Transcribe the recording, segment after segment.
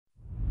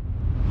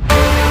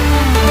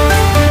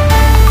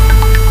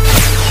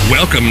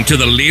Welcome to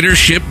the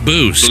Leadership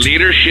Boost.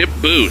 Leadership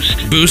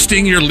Boost.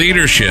 Boosting your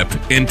leadership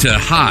into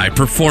high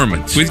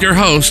performance with your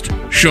host,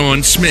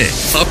 Sean Smith.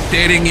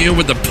 Updating you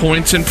with the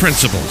points and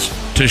principles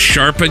to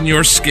sharpen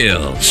your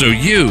skill so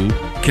you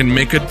can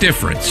make a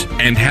difference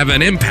and have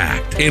an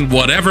impact in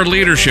whatever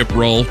leadership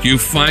role you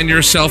find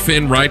yourself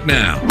in right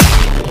now.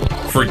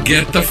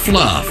 Forget the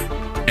fluff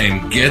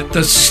and get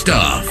the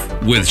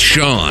stuff with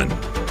Sean.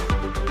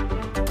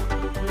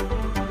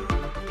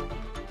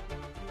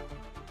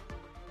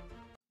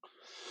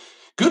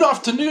 Good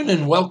afternoon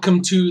and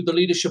welcome to the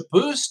Leadership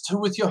Boost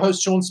with your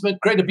host, Sean Smith.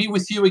 Great to be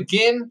with you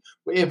again,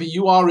 wherever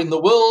you are in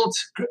the world.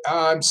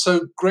 I'm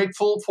so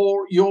grateful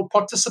for your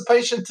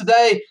participation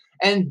today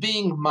and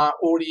being my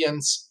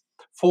audience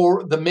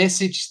for the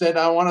message that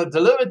I want to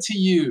deliver to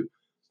you.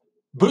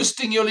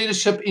 Boosting your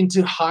leadership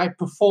into high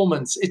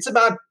performance. It's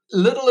about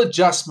little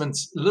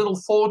adjustments, little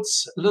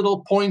thoughts,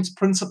 little points,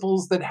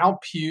 principles that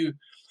help you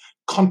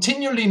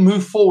continually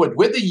move forward,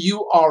 whether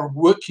you are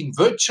working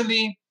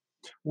virtually,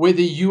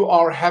 whether you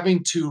are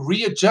having to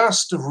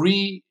readjust,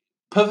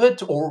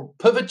 pivot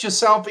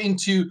yourself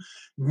into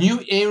new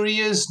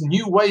areas,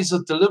 new ways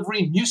of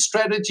delivery, new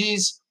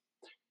strategies.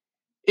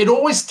 It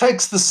always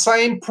takes the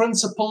same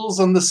principles,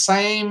 and the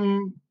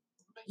same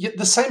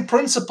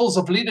principles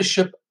of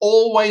leadership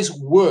always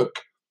work.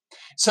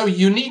 So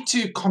you need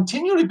to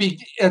continually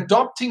be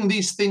adopting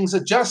these things,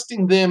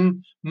 adjusting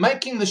them,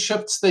 making the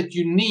shifts that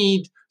you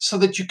need so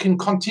that you can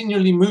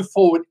continually move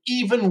forward,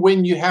 even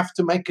when you have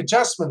to make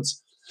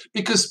adjustments.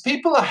 Because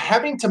people are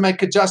having to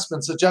make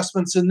adjustments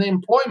in their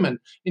employment,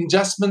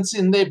 adjustments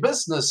in their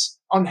business,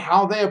 on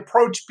how they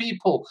approach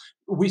people.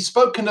 We've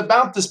spoken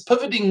about this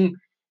pivoting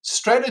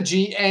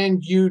strategy,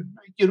 and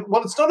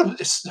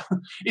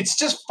it's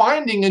just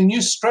finding a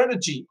new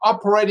strategy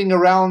operating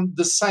around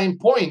the same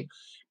point.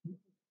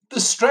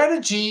 The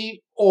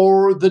strategy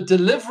or the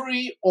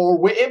delivery or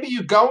wherever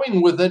you're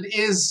going with it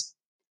is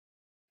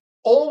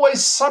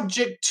always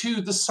subject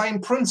to the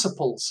same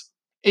principles.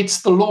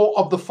 It's the law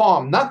of the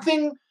farm.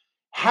 Nothing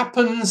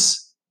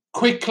happens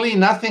quickly.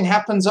 Nothing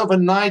happens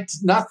overnight.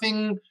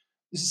 Nothing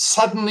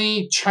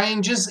suddenly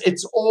changes.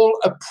 It's all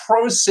a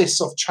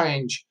process of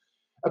change,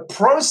 a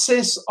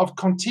process of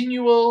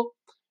continual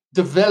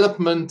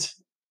development,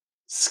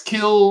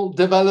 skill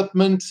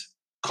development,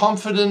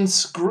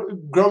 confidence,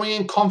 growing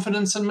in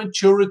confidence and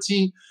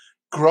maturity,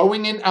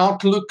 growing in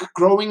outlook,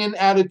 growing in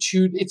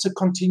attitude. It's a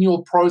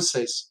continual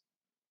process.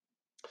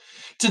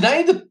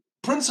 Today, the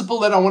principle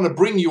that I want to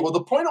bring you, or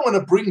the point I want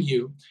to bring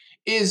you,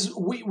 is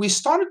we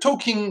started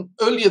talking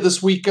earlier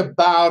this week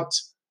about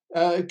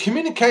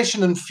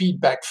communication and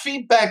feedback.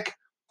 Feedback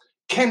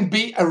can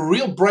be a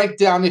real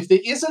breakdown if there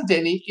isn't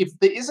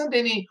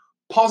any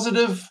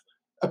positive,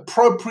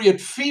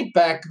 appropriate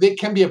feedback. There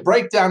can be a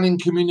breakdown in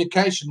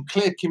communication,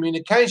 clear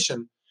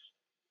communication.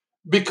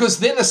 Because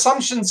then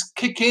assumptions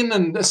kick in,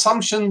 and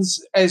assumptions,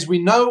 as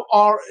we know,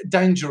 are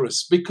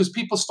dangerous because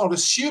people start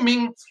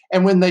assuming,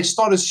 and when they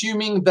start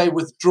assuming, they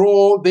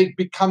withdraw. There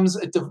comes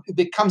a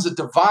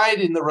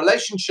divide in the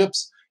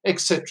relationships,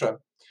 etc.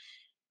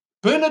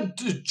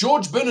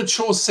 George Bernard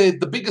Shaw said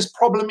the biggest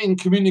problem in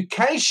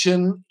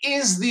communication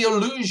is the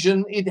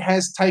illusion it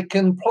has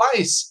taken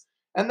place.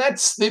 And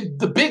that's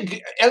the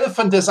big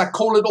elephant, as I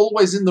call it,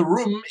 always in the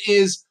room,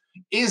 is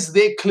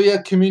there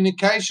clear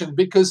communication?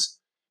 Because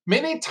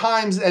many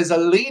times as a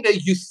leader,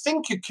 you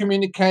think you're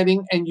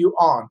communicating and you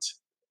aren't.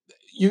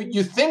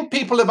 You think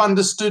people have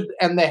understood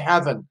and they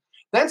haven't.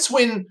 That's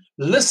when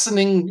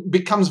listening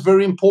becomes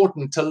very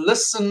important, to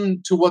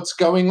listen to what's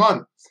going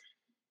on.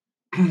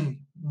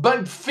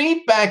 But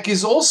feedback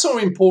is also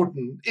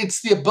important.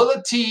 It's the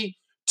ability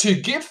to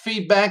give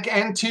feedback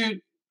and to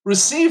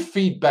receive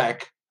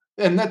feedback.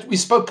 And that we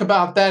spoke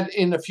about that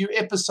in a few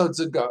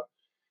episodes ago.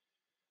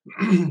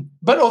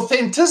 But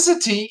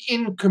authenticity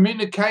in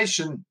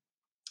communication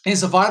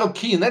is a vital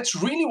key. And that's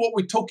really what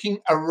we're talking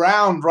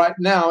around right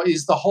now,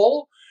 is the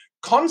whole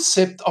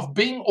concept of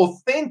being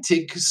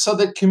authentic so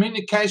that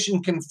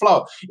communication can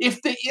flow.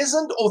 If there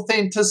isn't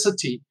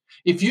authenticity,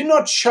 if you're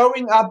not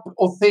showing up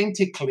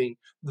authentically,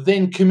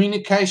 then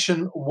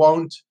communication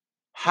won't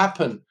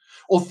happen.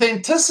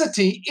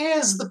 Authenticity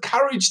is the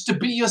courage to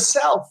be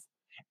yourself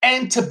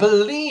and to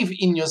believe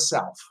in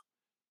yourself.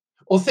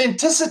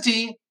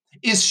 Authenticity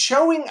is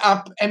showing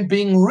up and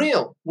being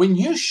real. When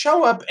you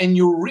show up and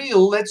you're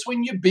real, that's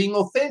when you're being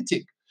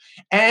authentic.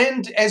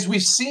 And as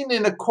we've seen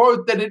in a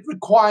quote, that it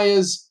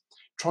requires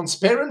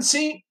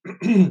transparency,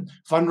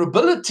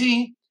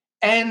 vulnerability,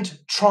 and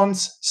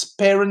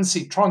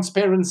transparency.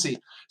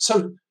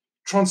 So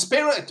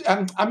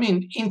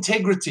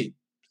integrity.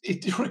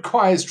 It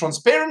requires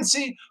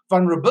transparency,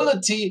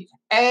 vulnerability,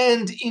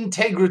 and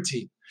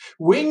integrity.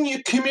 When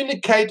you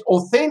communicate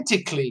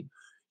authentically,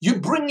 you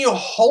bring your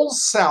whole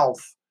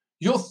self,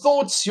 your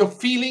thoughts, your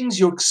feelings,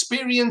 your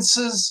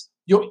experiences,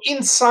 your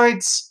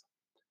insights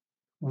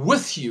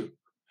with you.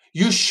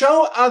 You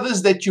show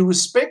others that you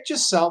respect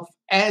yourself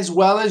as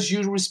well as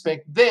you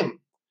respect them.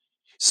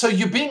 So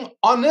you're being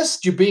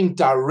honest, you're being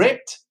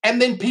direct,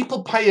 and then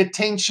people pay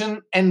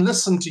attention and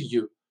listen to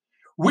you.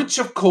 which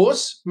of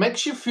course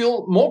makes you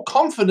feel more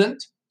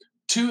confident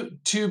to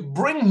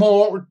bring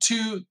more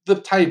to the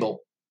table.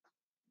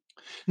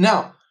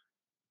 Now,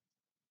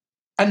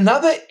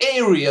 another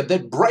area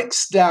that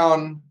breaks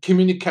down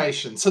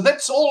communication. So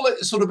that's all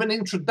sort of an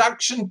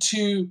introduction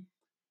to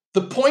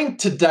the point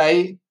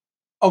today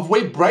of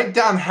where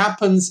breakdown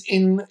happens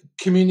in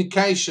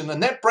communication.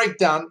 And that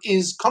breakdown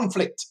is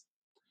conflict.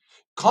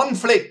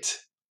 Conflict.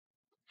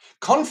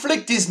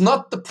 Conflict is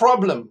not the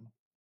problem.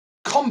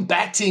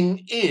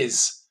 Combating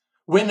is.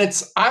 When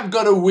it's, I've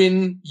got to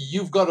win,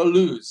 you've got to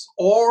lose.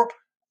 Or,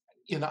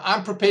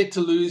 I'm prepared to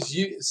lose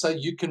you so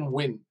you can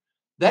win.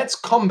 That's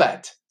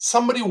combat.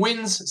 Somebody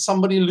wins,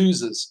 somebody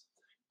loses.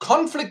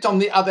 Conflict, on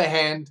the other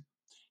hand,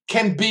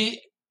 can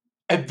be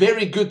a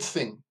very good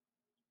thing.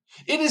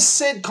 It is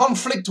said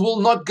conflict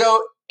will not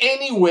go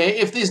anywhere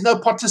if there's no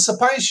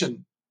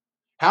participation.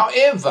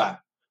 However,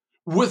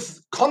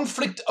 with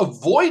conflict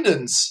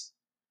avoidance,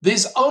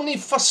 there's only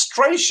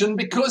frustration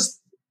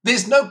because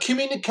there's no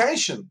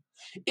communication.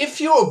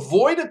 If you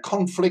avoid a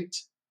conflict,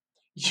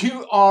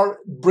 you are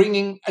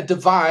bringing a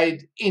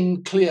divide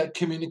in clear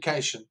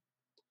communication.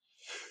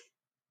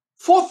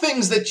 4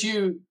 things that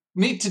you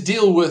need to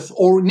deal with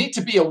or need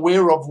to be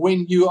aware of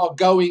when you are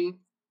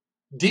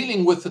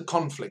dealing with the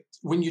conflict,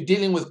 when you're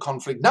dealing with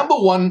conflict. Number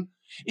 1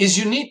 is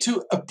you need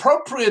to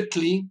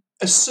appropriately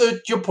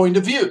assert your point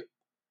of view.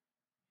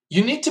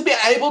 You need to be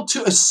able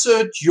to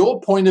assert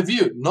your point of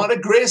view, not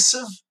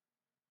aggressively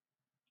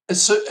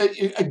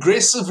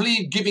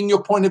giving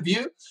your point of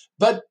view,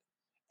 but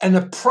an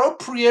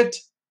appropriate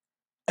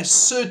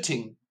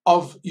asserting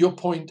of your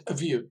point of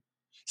view.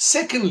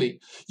 Secondly,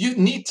 you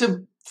need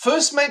to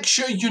first make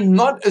sure you're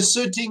not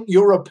asserting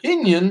your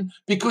opinion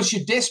because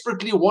you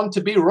desperately want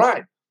to be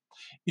right.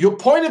 Your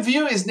point of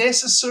view is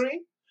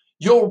necessary.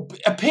 Your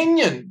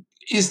opinion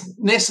is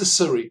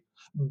necessary,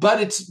 but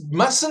it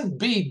mustn't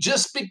be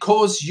just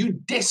because you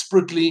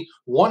desperately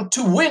want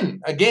to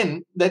win.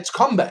 Again, that's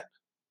combat.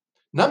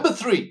 Number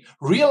 3,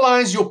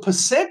 realize your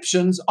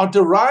perceptions are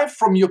derived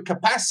from your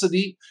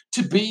capacity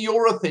to be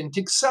your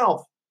authentic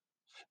self.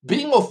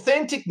 Being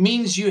authentic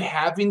means you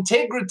have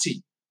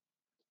integrity.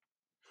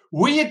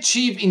 We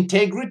achieve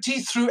integrity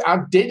through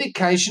our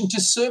dedication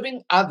to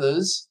serving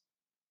others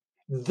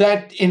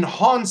that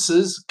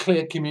enhances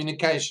clear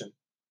communication.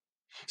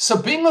 So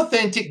being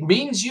authentic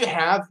means you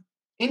have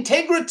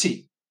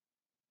integrity.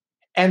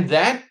 And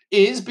that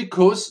is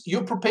because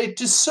you're prepared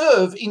to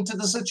serve into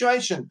the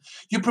situation.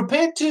 You're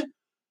prepared to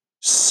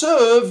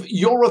serve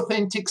your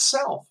authentic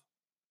self.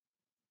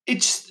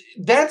 That's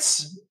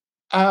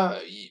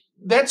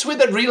where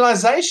that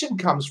realization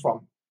comes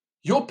from.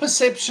 Your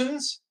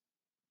perceptions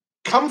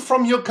come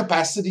from your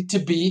capacity to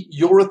be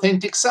your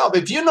authentic self.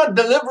 If you're not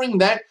delivering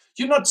that,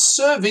 you're not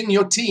serving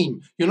your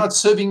team. You're not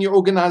serving your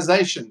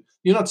organization.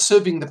 You're not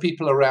serving the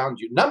people around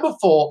you. Number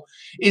 4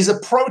 is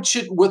approach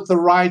it with the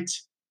right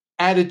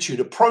attitude.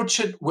 Approach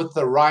it with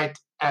the right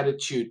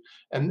attitude.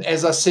 And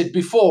as I said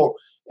before,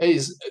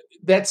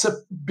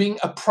 being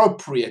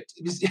appropriate.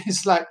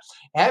 It's like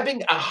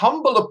having a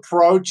humble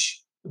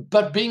approach,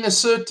 but being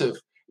assertive.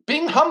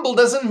 Being humble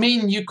doesn't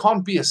mean you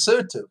can't be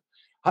assertive.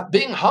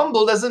 Being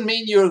humble doesn't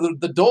mean you're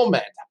the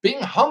doormat.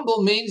 Being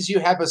humble means you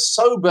have a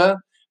sober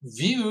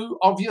view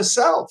of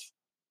yourself,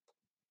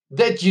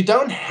 that you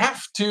don't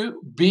have to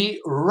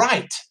be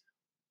right,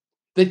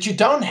 that you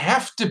don't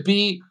have to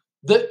be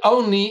the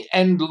only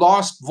and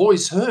last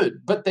voice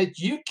heard, but that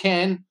you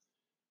can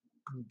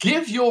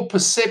give your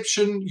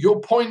perception,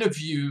 your point of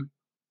view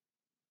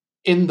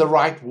in the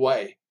right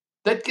way,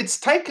 that gets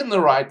taken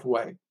the right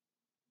way.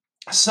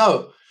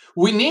 So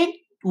we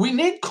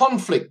need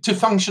conflict to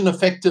function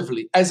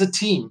effectively as a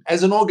team,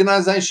 as an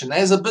organization,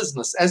 as a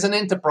business, as an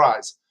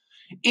enterprise.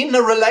 In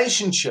a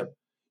relationship,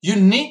 you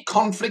need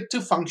conflict to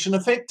function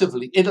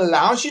effectively. It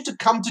allows you to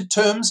come to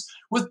terms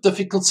with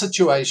difficult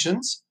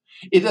situations.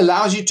 It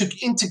allows you to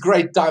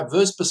integrate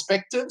diverse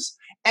perspectives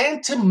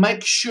and to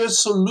make sure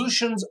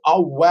solutions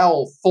are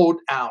well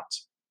thought out.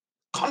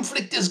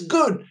 Conflict is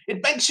good.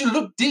 It makes you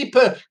look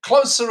deeper,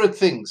 closer at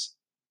things.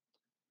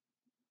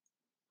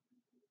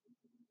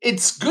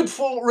 It's good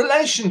for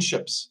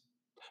relationships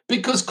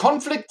because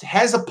conflict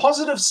has a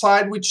positive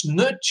side which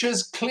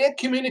nurtures clear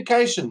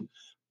communication,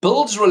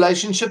 builds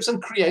relationships,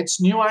 and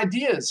creates new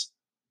ideas.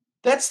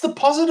 That's the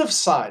positive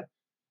side.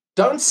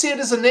 Don't see it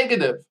as a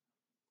negative.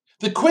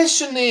 The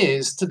question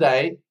is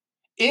today,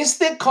 is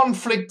there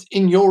conflict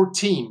in your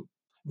team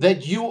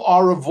that you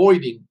are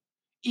avoiding,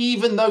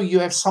 even though you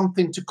have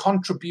something to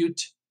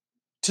contribute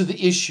to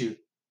the issue?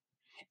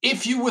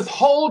 If you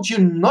withhold, you're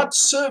not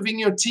serving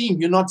your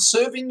team, you're not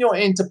serving your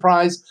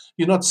enterprise,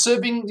 you're not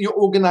serving your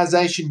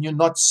organization, you're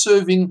not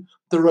serving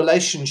the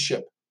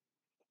relationship.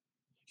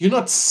 You're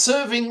not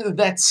serving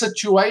that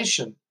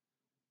situation.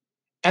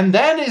 And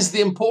that is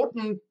the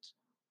important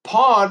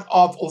part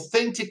of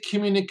authentic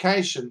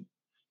communication,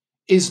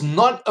 is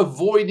not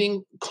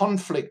avoiding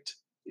conflict,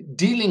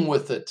 dealing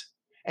with it.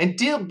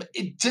 And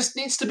it just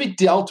needs to be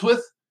dealt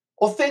with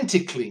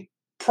authentically,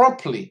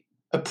 properly,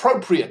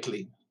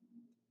 appropriately.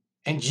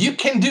 And you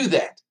can do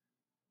that.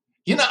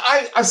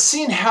 I've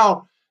seen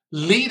how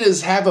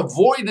leaders have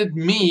avoided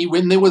me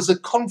when there was a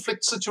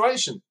conflict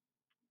situation.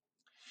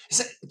 He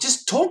said,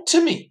 just talk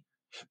to me.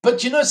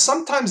 But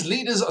sometimes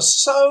leaders are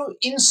so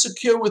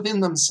insecure within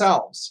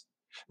themselves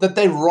that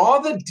they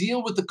rather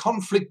deal with the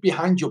conflict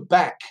behind your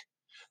back.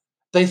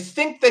 They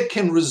think they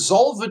can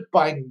resolve it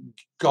by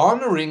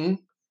garnering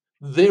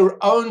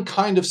their own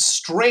kind of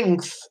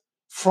strength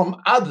from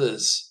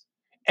others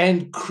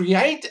and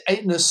create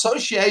an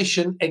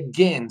association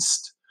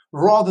against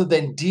rather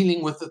than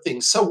dealing with the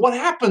thing. So what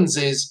happens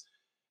is,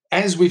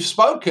 as we've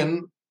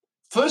spoken,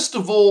 first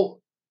of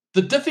all,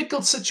 the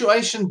difficult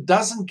situation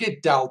doesn't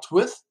get dealt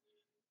with.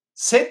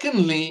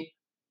 Secondly,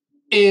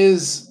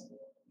 is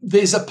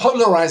there's a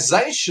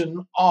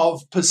polarization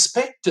of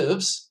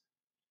perspectives.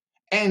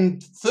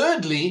 And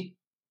thirdly,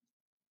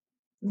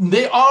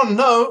 there are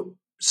no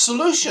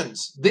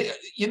solutions.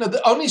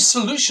 The only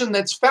solution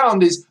that's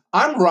found is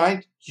I'm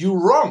right,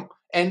 you're wrong.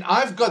 And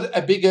I've got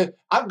a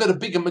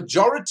bigger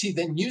majority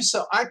than you,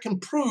 so I can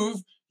prove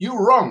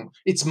you're wrong.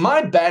 It's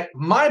my bat,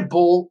 my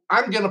ball.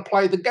 I'm going to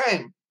play the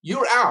game.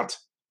 You're out.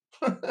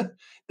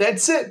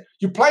 That's it.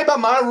 You play by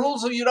my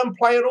rules or you don't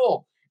play at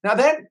all. Now,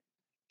 that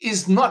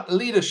is not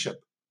leadership.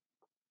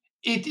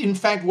 In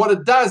fact, what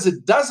it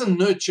doesn't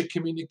nurture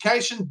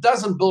communication,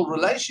 doesn't build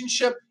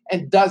relationship,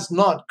 and does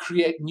not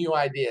create new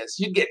ideas.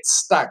 You get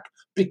stuck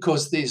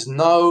because there's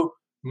no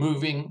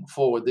moving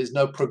forward. There's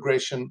no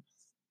progression,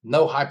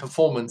 no high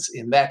performance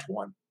in that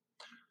one.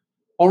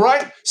 All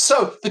right.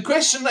 So the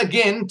question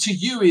again to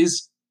you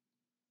is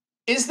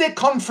there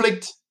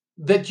conflict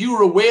that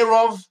you're aware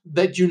of,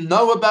 that you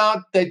know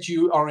about, that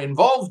you are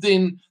involved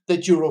in,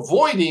 that you're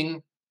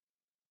avoiding,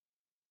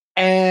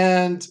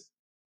 and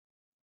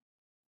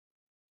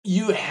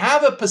you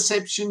have a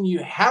perception,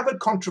 you have a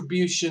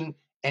contribution,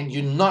 and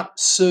you're not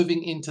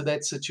serving into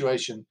that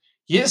situation?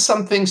 Here's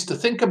some things to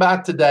think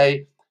about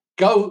today.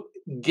 Go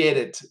get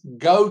it.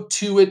 Go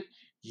to it.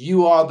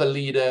 You are the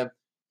leader.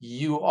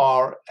 You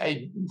are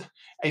a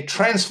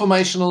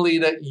transformational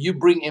leader. You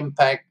bring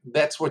impact.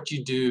 That's what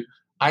you do.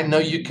 I know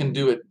you can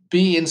do it.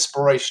 Be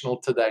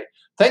inspirational today.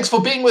 Thanks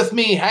for being with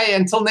me. Hey,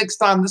 until next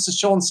time, this is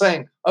Sean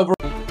saying over.